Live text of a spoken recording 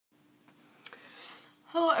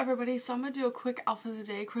Hello everybody, so I'm going to do a quick outfit of the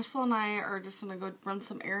day. Crystal and I are just going to go run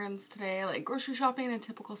some errands today, like grocery shopping and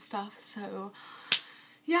typical stuff, so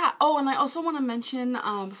yeah. Oh, and I also want to mention,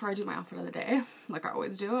 before I do my outfit of the day, like I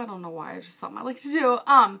always do, I don't know why, it's just something I like to do,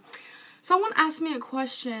 someone asked me a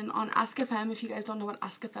question on Ask FM. If you guys don't know what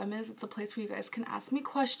Ask FM is, it's a place where you guys can ask me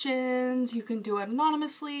questions. You can do it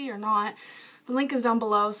anonymously or not. The link is down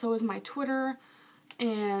below, so is my Twitter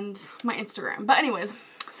and my Instagram. But anyways,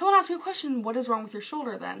 someone asked me a question, what is wrong with your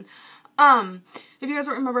shoulder then? If you guys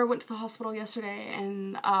don't remember, I went to the hospital yesterday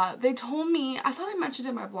and they told me, I thought I mentioned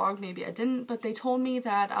it in my vlog, maybe I didn't, but they told me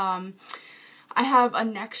that I have a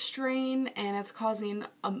neck strain and it's causing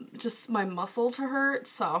just my muscle to hurt.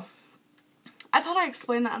 So I thought I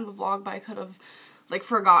explained that in the vlog, but I could have like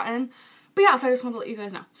forgotten. But yeah, so I just wanted to let you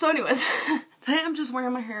guys know. So anyways, today I'm just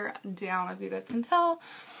wearing my hair down, as you guys can tell.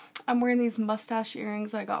 I'm wearing these mustache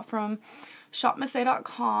earrings I got from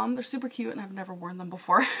shopmissay.com. They're super cute and I've never worn them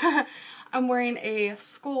before. I'm wearing a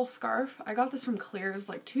skull scarf. I got this from Clears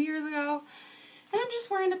like 2 years ago. And I'm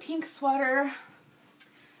just wearing a pink sweater,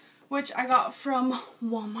 which I got from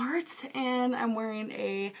Walmart. And I'm wearing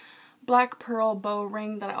a black pearl bow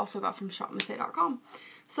ring that I also got from shopmissay.com.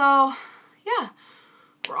 So yeah,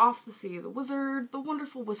 we're off to see the wizard, the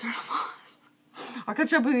wonderful Wizard of Oz. I'll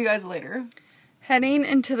catch up with you guys later. Heading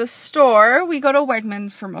into the store, we go to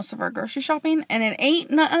Wegmans for most of our grocery shopping, and it ain't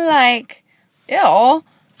nothing like, ew,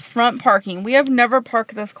 front parking. We have never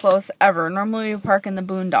parked this close ever. Normally we park in the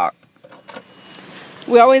boondock.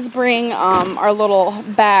 We always bring our little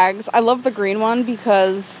bags. I love the green one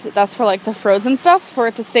because that's for like the frozen stuff, for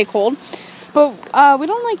it to stay cold. But we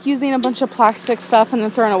don't like using a bunch of plastic stuff and then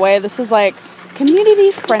throwing away. This is like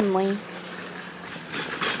community friendly.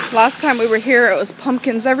 Last time we were here, it was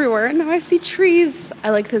pumpkins everywhere, and now I see trees. I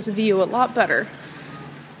like this view a lot better.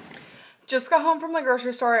 Just got home from the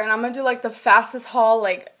grocery store, and I'm gonna do like the fastest haul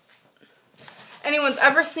like anyone's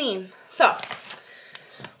ever seen. So,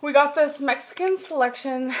 we got this Mexican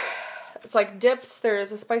selection. It's like dips.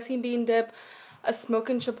 There's a spicy bean dip, a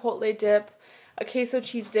smoking chipotle dip, a queso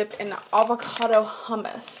cheese dip, and avocado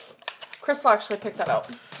hummus. Crystal actually picked that out.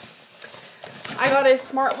 I got a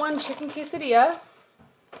Smart One chicken quesadilla.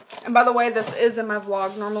 And by the way, this is in my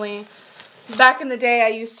vlog. Normally, back in the day, I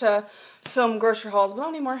used to film grocery hauls, but not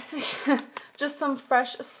anymore. Just some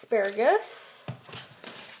fresh asparagus.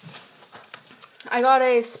 I got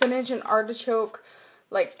a spinach and artichoke,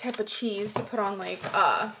 like, type of cheese to put on, like,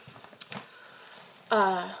 what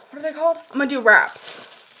are they called? I'm gonna do wraps.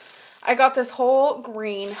 I got this whole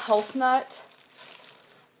grain health nut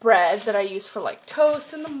bread that I use for, like,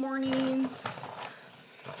 toast in the mornings.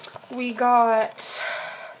 We got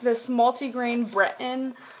this multi-grain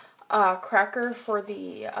Breton cracker for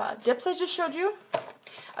the dips I just showed you.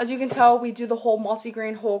 As you can tell, we do the whole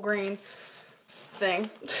multi-grain, whole grain thing.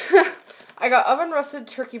 I got oven roasted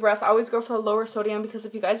turkey breast. I always go for the lower sodium because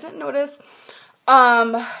if you guys didn't notice,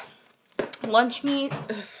 lunch meat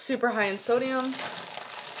is super high in sodium.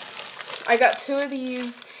 I got 2 of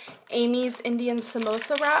these Amy's Indian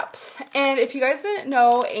samosa wraps. And if you guys didn't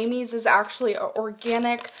know, Amy's is actually an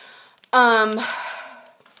organic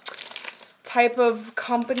type of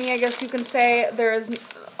company, I guess you can say. There's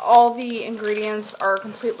all the ingredients are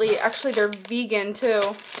completely, actually they're vegan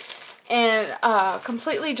too, and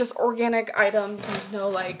completely just organic items. There's no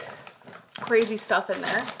like crazy stuff in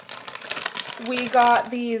there. We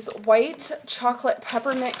got these white chocolate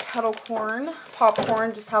peppermint kettle corn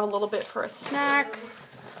popcorn, just have a little bit for a snack.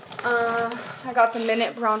 I got the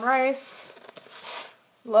minute brown rice.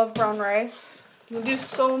 Love brown rice. You can do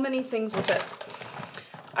so many things with it.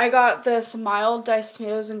 I got this mild diced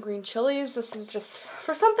tomatoes and green chilies. This is just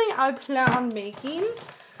for something I plan on making.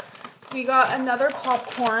 We got another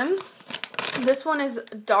popcorn. This one is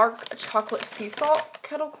dark chocolate sea salt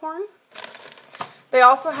kettle corn. They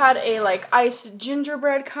also had a like iced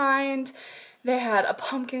gingerbread kind. They had a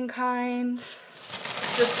pumpkin kind.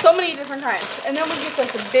 There's so many different kinds. And then we get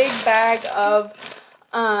this big bag of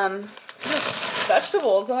just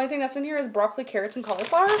vegetables. The only thing that's in here is broccoli, carrots, and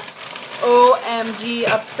cauliflower. OMG,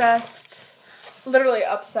 obsessed. Literally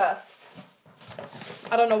obsessed.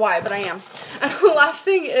 I don't know why, but I am. And the last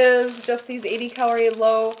thing is just these 80-calorie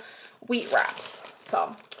low wheat wraps.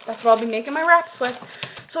 So that's what I'll be making my wraps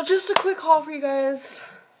with. So just a quick haul for you guys.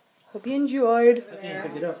 Hope you enjoyed. I can't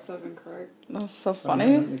pick it up. That's so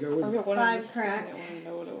funny. I've got 5 crack.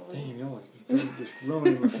 Damn, y'all just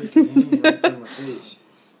ruining my freaking hands right from my face.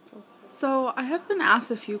 So I have been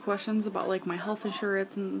asked a few questions about like my health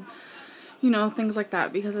insurance and you know, things like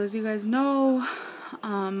that, because as you guys know,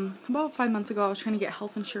 about 5 months ago I was trying to get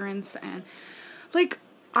health insurance, and like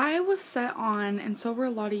I was set on, and so were a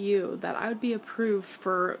lot of you, that I would be approved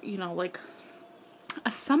for, you know, like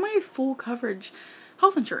a semi-full coverage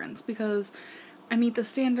health insurance because I meet the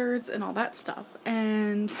standards and all that stuff.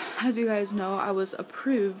 And as you guys know, I was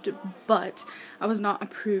approved, but I was not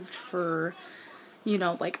approved for, you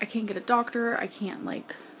know, like I can't get a doctor, I can't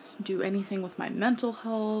like do anything with my mental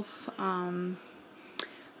health.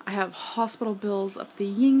 I have hospital bills up the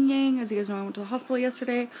yin yang. As you guys know, I went to the hospital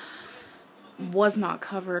yesterday. Was not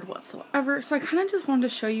covered whatsoever. So I kind of just wanted to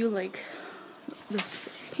show you like this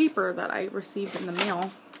paper that I received in the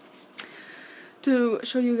mail to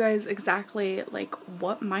show you guys exactly like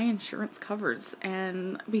what my insurance covers.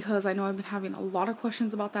 And because I know I've been having a lot of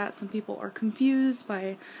questions about that, some people are confused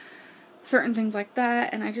by certain things like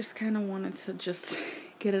that, and I just kind of wanted to just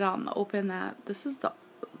get it out in the open that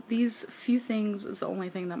these few things is the only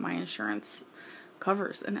thing that my insurance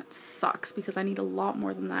covers, and it sucks because I need a lot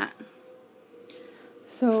more than that.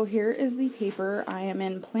 So here is the paper. I am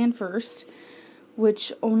in Plan First,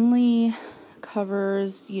 which only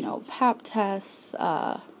covers, you know, pap tests,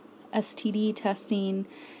 STD testing,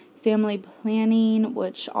 family planning,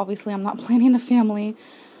 which obviously I'm not planning a family,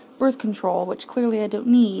 birth control, which clearly I don't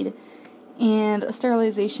need, and a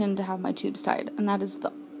sterilization to have my tubes tied. And that is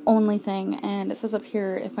the only thing. And it says up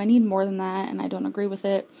here, if I need more than that and I don't agree with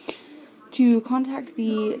it, to contact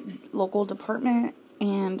the local department,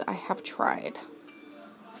 and I have tried.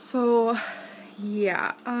 So,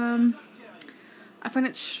 yeah, I find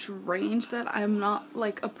it strange that I'm not,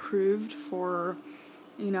 like, approved for,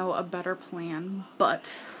 you know, a better plan,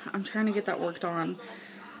 but I'm trying to get that worked on.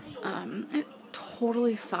 It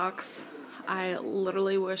totally sucks. I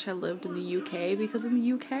literally wish I lived in the UK, because in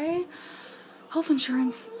the UK, health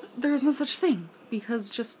insurance, there is no such thing, because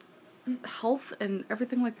just health and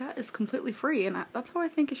everything like that is completely free, and that's how I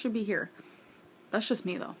think it should be here. That's just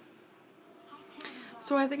me, though.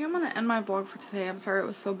 So I think I'm going to end my vlog for today. I'm sorry it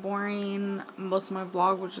was so boring. Most of my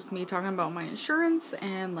vlog was just me talking about my insurance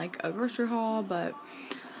and like a grocery haul. But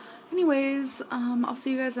anyways, I'll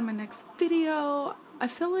see you guys in my next video. I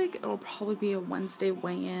feel like it'll probably be a Wednesday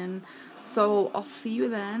weigh-in. So I'll see you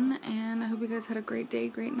then. And I hope you guys had a great day,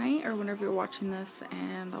 great night, or whenever you're watching this.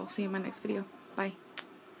 And I'll see you in my next video. Bye.